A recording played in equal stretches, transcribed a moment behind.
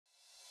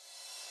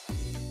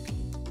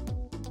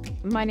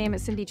My name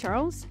is Cindy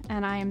Charles,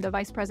 and I am the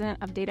Vice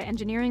President of Data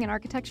Engineering and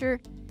Architecture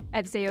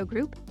at Zayo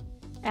Group.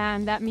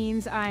 And that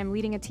means I'm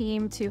leading a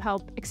team to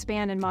help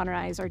expand and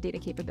modernize our data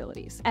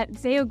capabilities. At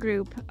Zayo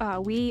Group,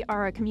 we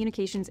are a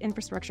communications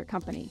infrastructure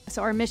company.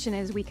 So our mission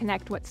is we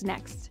connect what's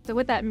next. So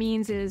what that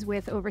means is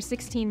with over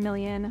 16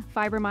 million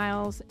fiber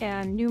miles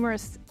and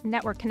numerous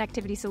network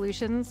connectivity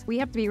solutions, we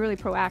have to be really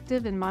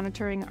proactive in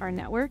monitoring our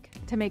network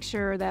to make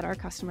sure that our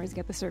customers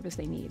get the service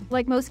they need.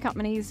 Like most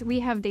companies, we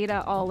have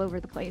data all over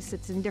the place.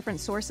 It's in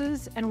different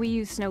sources, and we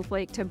use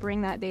Snowflake to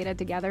bring that data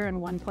together in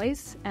one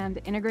place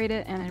and integrate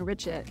it and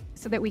enrich it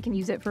so that we can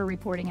use it for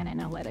reporting and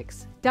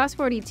analytics.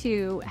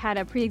 DAS42 had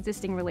a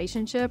pre-existing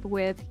relationship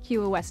with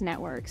QoS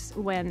Networks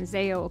when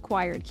Zayo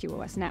acquired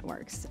QoS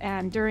Networks.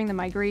 And during the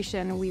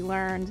migration, we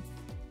learned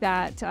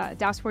that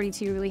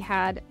DAS42 really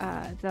had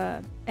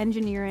the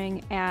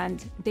engineering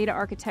and data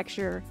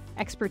architecture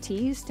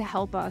expertise to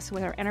help us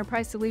with our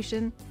enterprise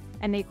solution,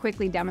 and they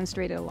quickly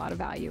demonstrated a lot of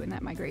value in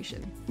that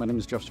migration. My name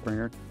is Jeff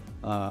Springer.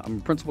 I'm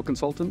a principal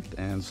consultant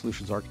and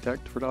solutions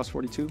architect for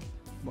DAS42.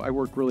 I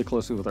work really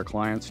closely with our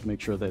clients to make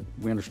sure that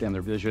we understand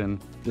their vision,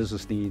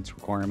 business needs,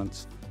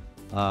 requirements,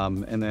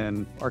 and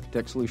then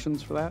architect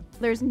solutions for that.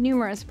 There's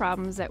numerous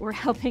problems that we're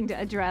helping to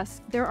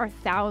address. There are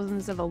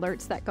thousands of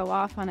alerts that go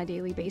off on a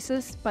daily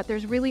basis, but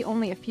there's really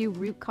only a few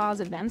root cause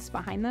events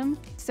behind them.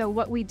 So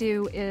what we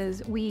do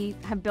is we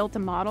have built a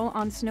model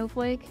on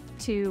Snowflake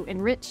to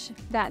enrich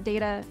that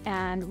data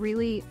and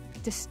really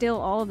distill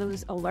all of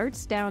those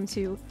alerts down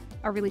to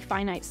a really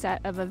finite set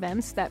of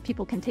events that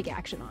people can take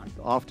action on.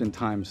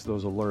 Oftentimes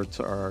those alerts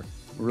are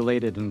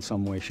related in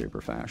some way, shape, or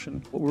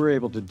fashion. What we're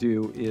able to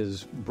do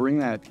is bring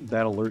that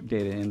alert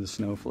data into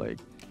Snowflake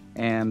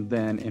and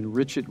then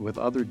enrich it with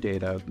other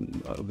data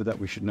that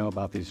we should know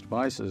about these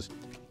devices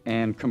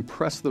and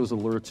compress those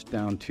alerts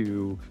down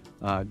to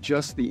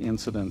just the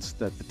incidents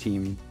that the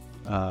team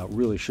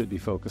really should be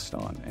focused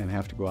on and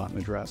have to go out and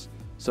address.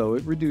 So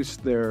it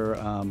reduced their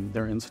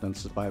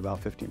incidences by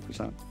about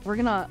 15%. We're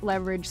going to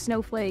leverage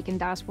Snowflake and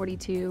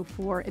DAS42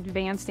 for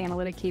advanced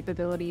analytic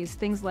capabilities,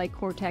 things like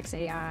Cortex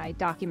AI,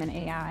 Document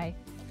AI,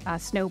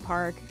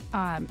 Snowpark,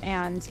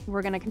 and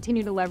we're going to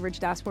continue to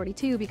leverage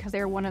DAS42 because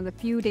they're one of the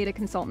few data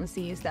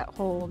consultancies that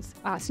holds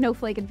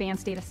Snowflake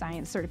Advanced Data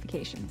Science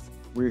certifications.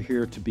 We're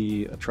here to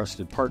be a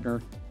trusted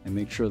partner and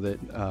make sure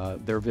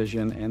that their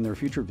vision and their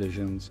future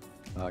visions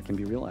can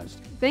be realized.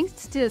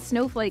 Thanks to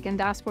Snowflake and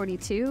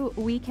DAS42,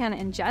 we can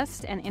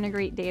ingest and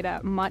integrate data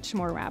much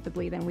more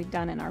rapidly than we've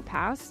done in our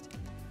past.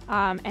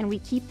 And we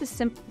keep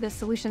the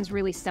solutions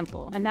really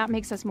simple, and that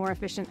makes us more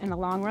efficient in the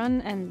long run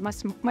and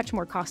much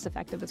more cost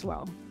effective as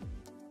well.